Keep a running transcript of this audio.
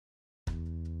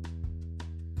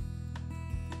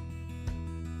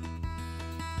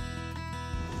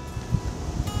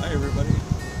Hi everybody,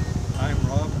 I'm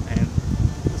Rob and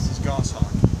this is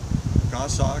Goshawk.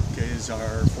 Goshawk is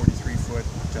our 43-foot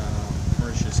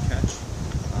Mauritius Ketch.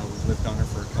 We've lived on her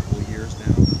for a couple of years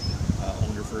now,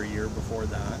 owned her for a year before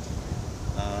that.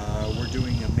 We're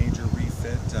doing a major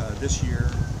refit this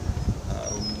year.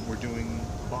 We're doing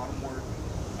bottom work,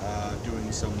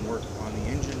 doing some work on the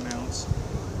engine mounts,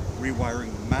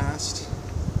 rewiring the mast,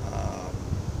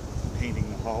 painting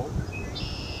the hull.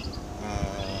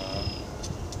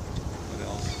 What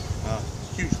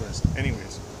else? Huge list.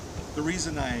 Anyways, the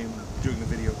reason I'm doing the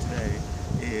video today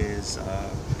is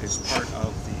part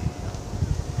of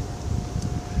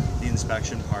the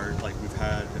inspection part. Like we've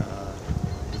had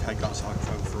Goshawk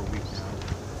out for a week now,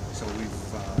 so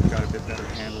we've got a bit better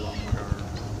handle on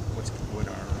what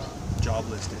our job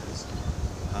list is.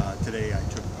 Today I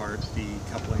took apart the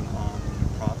coupling on the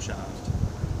prop shaft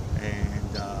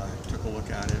and took a look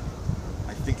at it.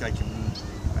 I think I can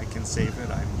save it.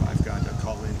 I've got to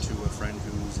call into a friend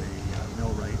who's a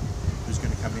millwright who's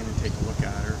going to come in and take a look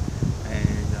at her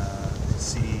and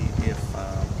see if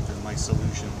my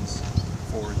solutions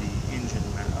for the engine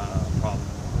problem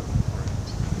or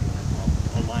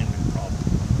alignment problem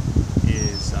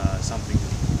is something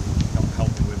that help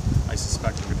me with. I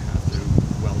suspect we're going to have to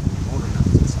weld the motor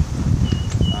mounts at some point.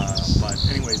 But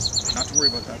anyways, not to worry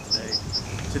about that today.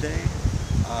 Today,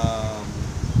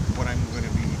 what I'm going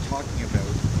to be talking about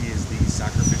is the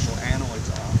sacrificial anodes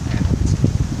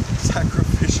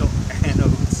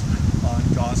on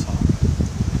Goshawk.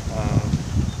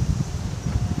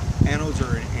 Anodes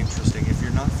are interesting. If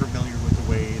you're not familiar with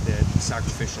the way that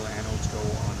sacrificial anodes go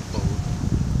on a boat,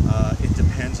 it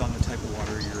depends on the type of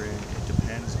water you're in. It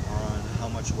depends on how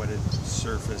much wetted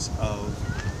surface of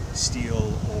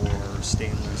steel or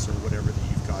stainless or whatever that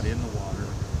you've got in the water,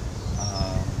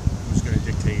 who's going to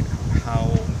dictate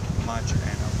how much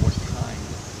and what kind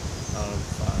of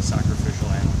sacrificial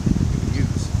anode you can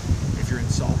use. If you're in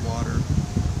salt water,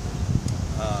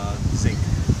 zinc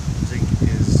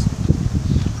is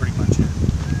pretty much it.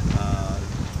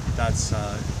 That's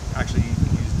actually, you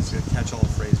can use this catch-all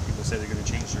phrase. People say they're going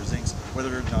to change their zincs.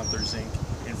 Whether or not they're zinc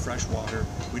in fresh water,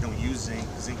 we don't use zinc.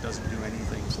 Zinc doesn't do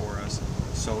anything for us.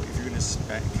 So if you're going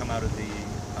to come out of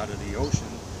the ocean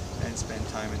and spend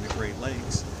time in the Great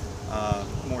Lakes,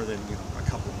 more than a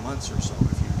couple of months or so,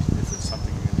 if it's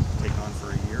something you're going to take on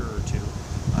for a year or two,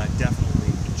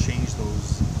 definitely change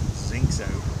those zincs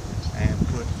out and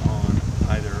put on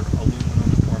either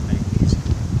aluminum or magnesium.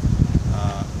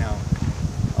 Now,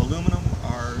 aluminum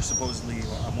are supposedly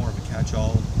more of a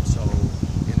catch-all. So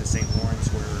in the St. Lawrence,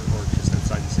 or just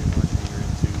outside the St. Lawrence, when you're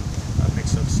into a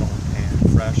mix of salt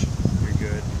and fresh, you're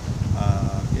good.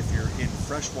 If you're in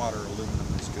freshwater, aluminum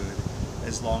is good,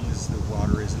 as long as the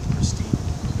water isn't pristine.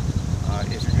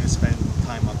 If you're going to spend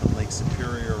time up at Lake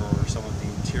Superior or some of the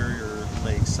interior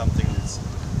lakes, something that's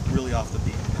really off the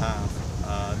beaten path,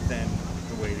 then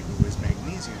the way to go is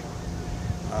magnesium.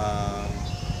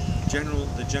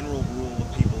 The general rule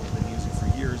that people have been using for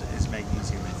years is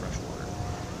magnesium in freshwater.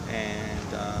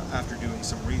 And after doing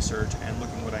some research and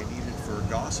looking what I needed for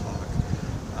Goshawk,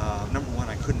 number one,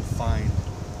 I couldn't find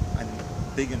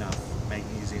big enough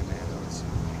magnesium anodes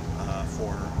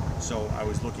for her. So I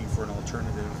was looking for an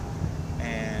alternative,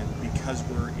 and because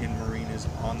we're in marinas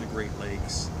on the Great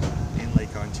Lakes, in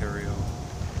Lake Ontario,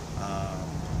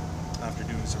 after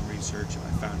doing some research,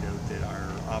 I found out that our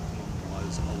optimum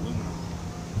was aluminum.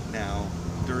 Now,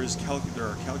 there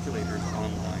are calculators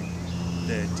online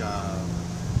that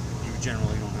you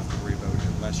generally don't have to worry about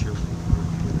unless you're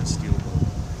working with a steel boat,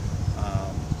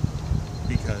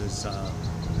 because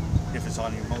if it's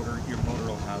on your motor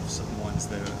will have some ones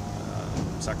that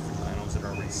sacrificial anodes that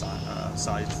are already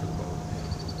sized for the boat.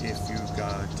 If you've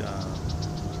got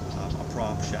a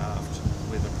prop shaft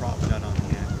with a prop nut on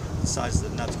the end, the size of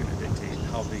the nut's going to dictate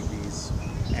how big these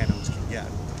anodes can get.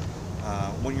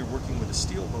 When you're working with a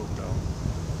steel boat, though,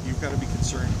 you've got to be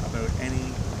concerned about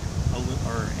any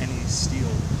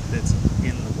steel that's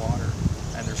in the water,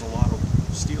 and there's a lot of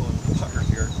steel in the water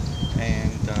here.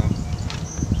 And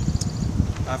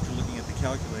after looking at the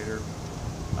calculator,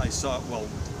 I saw, well,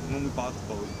 when we bought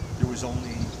the boat, there was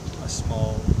only a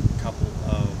small couple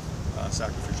of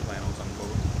sacrificial anodes on the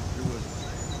boat. There was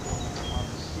on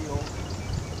the keel,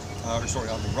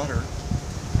 on the rudder,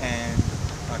 and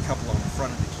a couple on the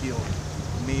front of the keel.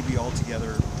 Maybe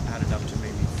altogether added up to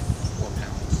maybe 4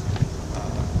 pounds.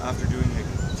 After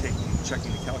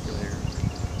checking the calculator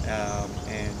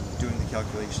and doing the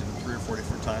calculation 3 or 4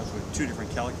 different times with 2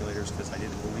 different calculators because I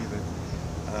didn't believe it,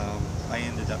 I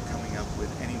ended up coming up with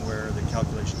the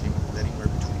calculation came up with anywhere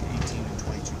between 18 and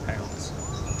 22 pounds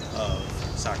of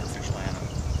sacrificial anode.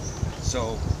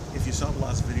 So if if you saw the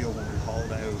last video when we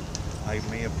hauled out, I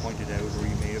may have pointed out, or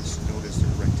you may have noticed, the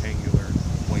rectangular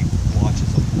white blotches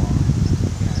of block.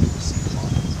 You can actually see them on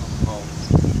the hull.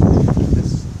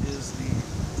 This is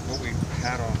what we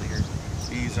had on here.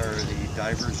 These are the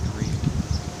Divers Dream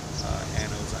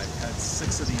anodes. I had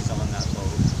 6 of these on that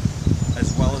load,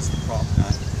 as well as the prop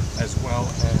nut, as well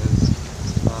as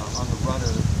on the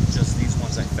rudder, just these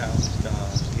ones I found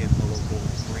in the local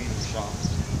marine shop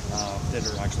that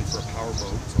are actually for a power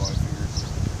boat. So I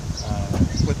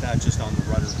figured put that just on the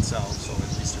rudder itself, so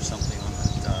at least there's something on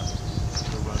that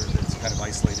the rudder that's kind of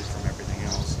isolated from everything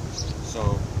else.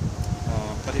 So,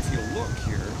 but if you look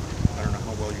here, I don't know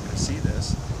how well you're going to see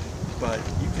this, but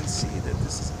you can see that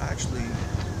this is actually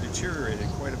deteriorated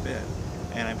quite a bit,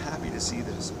 and I'm happy to see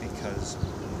this, because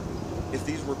if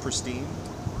these were pristine,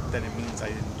 then it means I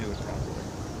didn't do it properly.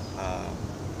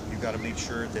 You've got to make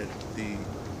sure that the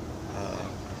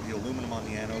aluminum on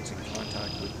the anode's in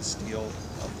contact with the steel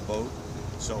of the boat.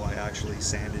 So I actually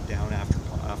sanded down after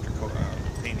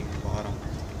painting the bottom.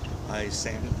 I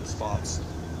sanded the spots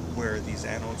where these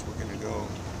anodes were going to go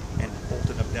and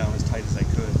bolted them down as tight as I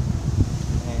could.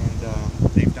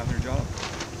 And they've done their job.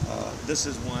 This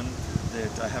is one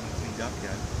that I haven't cleaned up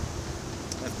yet.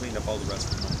 I've cleaned up all the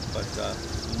rest of them, but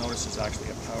you'll notice there's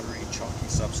actually a powdery, chalky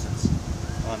substance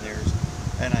on theirs.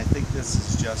 And I think this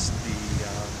is just the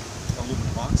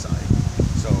aluminum oxide,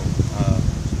 so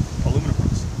aluminum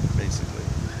rust, basically.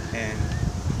 And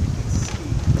you can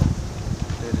see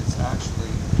that it's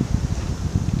actually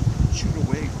chewed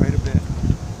away quite a bit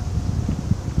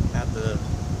at the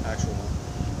actual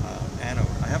anode.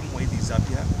 I haven't weighed these up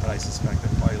yet, but I suspect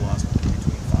I've probably lost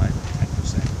between 5 and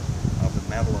 10% of the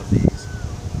metal of these,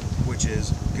 which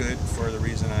is good for the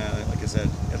reason, like I said,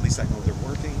 at least I know they're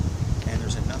working, and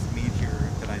there's enough meat here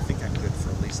that I think I'm good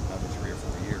for at least another 3 or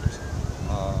 4 years,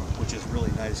 which is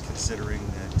really nice, considering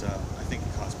that I think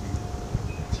it cost me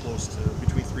close to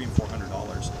between $300 and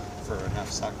 $400 for a half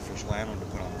sacrificial anode to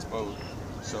put on this boat.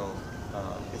 So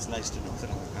it's nice to know that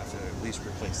I won't have to at least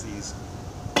replace these.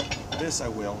 This I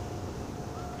will,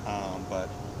 but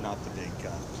not the big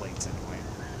plates anyway.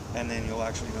 And then you'll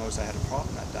actually notice I had a prop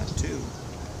nut done too.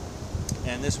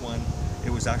 And this one,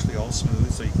 it was actually all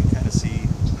smooth, so you can kind of see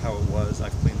how it was.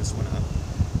 I've cleaned this one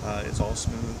up. It's all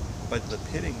smooth, but the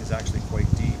pitting is actually quite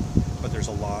deep, but there's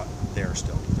a lot there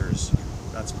still.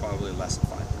 That's probably less than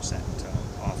 5%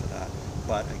 off of that.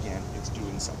 But again, it's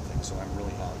doing something, so I'm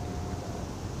really happy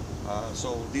with that.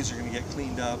 So these are going to get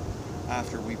cleaned up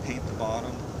after we paint the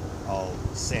bottom. I'll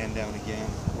sand down again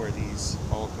where these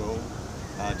all go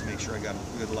to make sure I got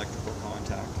a good electrical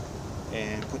contact,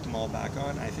 and put them all back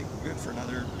on. I think we're good for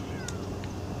another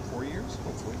 4 years,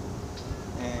 hopefully.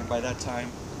 And by that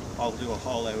time, I'll do a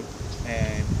haul out,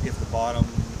 and if the bottom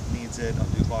needs it, I'll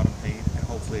do bottom paint, and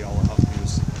hopefully all I'll have to do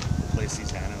is replace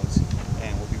these anodes,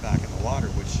 and we'll be back in the water,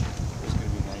 which is going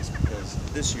to be nice, because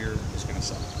this year is going to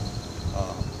suck.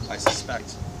 I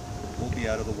suspect we'll be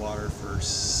out of the water for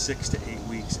 6 to 8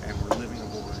 weeks, and we're living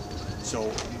aboard.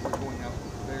 So we're going up.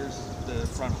 There's the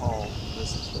front hall.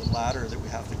 This is the ladder that we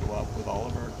have to go up with all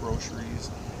of our groceries,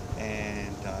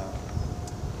 and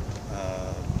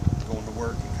going to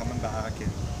work and coming back,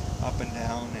 and up and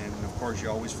down. And of course, you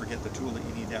always forget the tool that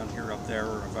you need down here up there,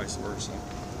 or vice versa.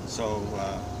 So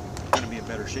we're going to be in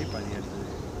better shape by the end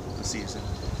of the season.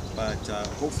 But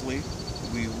hopefully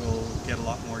we will get a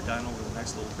lot more done over the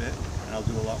next little bit, and I'll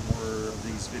do a lot more of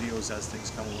these videos as things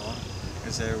come along.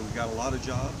 As we've got a lot of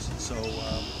jobs, so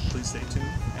please stay tuned,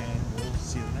 and we'll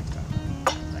see you the next time.